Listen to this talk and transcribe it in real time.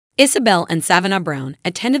Isabel and Savanah Brown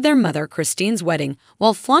attended their mother Christine's wedding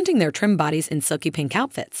while flaunting their trim bodies in silky pink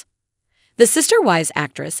outfits. The Sister Wives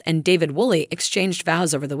actress and David Woolley exchanged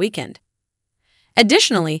vows over the weekend.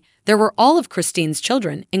 Additionally, there were all of Christine's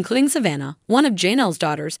children, including Savanah, one of Janelle's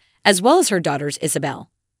daughters, as well as her daughters Ysabel.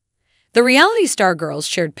 The reality star girls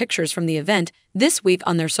shared pictures from the event this week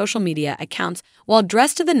on their social media accounts while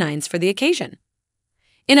dressed to the nines for the occasion.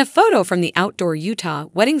 In a photo from the outdoor Utah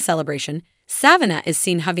wedding celebration, Savanah is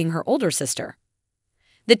seen hugging her older sister.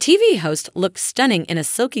 The TV host looked stunning in a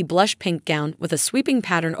silky blush pink gown with a sweeping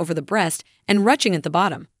pattern over the breast and ruching at the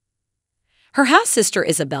bottom. Her half-sister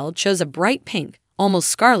Isabel chose a bright pink, almost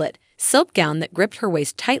scarlet, silk gown that gripped her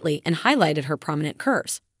waist tightly and highlighted her prominent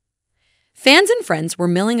curves. Fans and friends were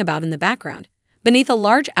milling about in the background, beneath a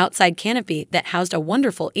large outside canopy that housed a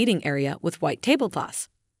wonderful eating area with white tablecloths.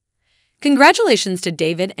 "Congratulations to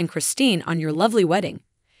David and Christine on your lovely wedding,"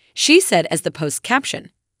 she said as the post's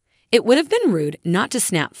caption. "It would have been rude not to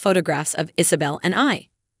snap photographs of Isabel and I."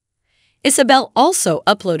 Isabel also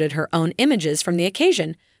uploaded her own images from the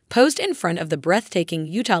occasion, posed in front of the breathtaking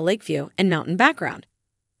Utah lakeview and mountain background.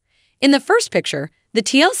 In the first picture, the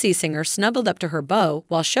TLC singer snuggled up to her beau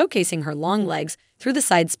while showcasing her long legs through the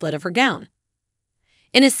side split of her gown.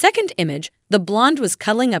 In a second image, the blonde was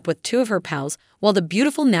cuddling up with two of her pals while the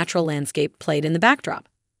beautiful natural landscape played in the backdrop.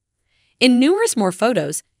 In numerous more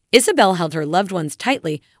photos, Isabel held her loved ones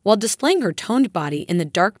tightly while displaying her toned body in the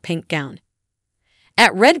dark pink gown.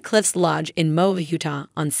 At Red Cliffs Lodge in Moab, Utah,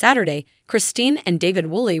 on Saturday, Christine and David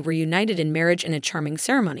Woolley were united in marriage in a charming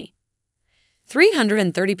ceremony.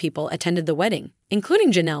 330 people attended the wedding,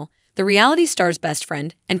 including Janelle, the reality star's best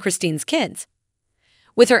friend, and Christine's kids.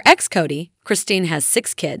 With her ex Cody, Christine has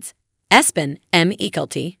 6 kids: Espen, M.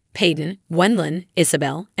 Ekelty, Peyton, Gwendolyn,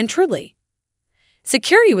 Isabel, and Truly.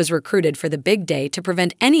 Security was recruited for the big day to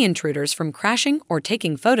prevent any intruders from crashing or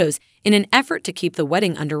taking photos in an effort to keep the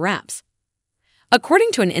wedding under wraps.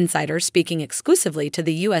 According to an insider speaking exclusively to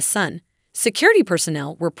the U.S. Sun, security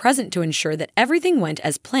personnel were present to ensure that everything went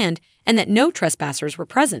as planned and that no trespassers were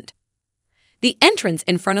present. The entrance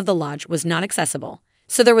in front of the lodge was not accessible,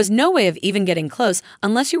 so there was no way of even getting close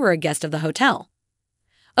unless you were a guest of the hotel.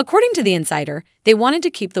 According to the insider, they wanted to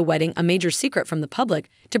keep the wedding a major secret from the public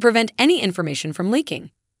to prevent any information from leaking.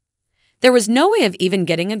 There was no way of even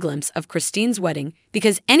getting a glimpse of Christine's wedding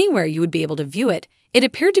because anywhere you would be able to view it, it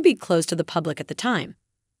appeared to be closed to the public at the time.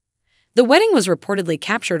 The wedding was reportedly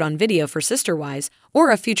captured on video for Sister Wives or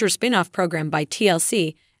a future spin-off program by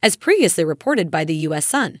TLC, as previously reported by the U.S.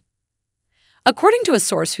 Sun. According to a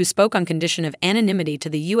source who spoke on condition of anonymity to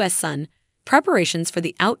the U.S. Sun, preparations for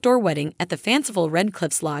the outdoor wedding at the fanciful Red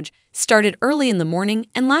Cliffs Lodge started early in the morning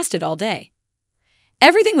and lasted all day.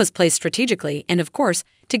 "Everything was placed strategically and, of course,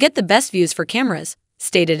 to get the best views for cameras,"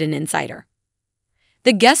 stated an insider.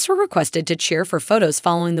 The guests were requested to cheer for photos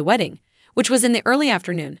following the wedding, which was in the early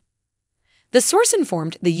afternoon. The source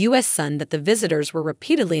informed the U.S. Sun that the visitors were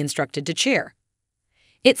repeatedly instructed to cheer.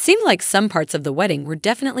 It seemed like some parts of the wedding were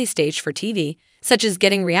definitely staged for TV, such as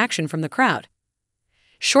getting reaction from the crowd.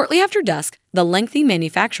 Shortly after dusk, the lengthy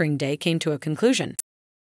manufacturing day came to a conclusion.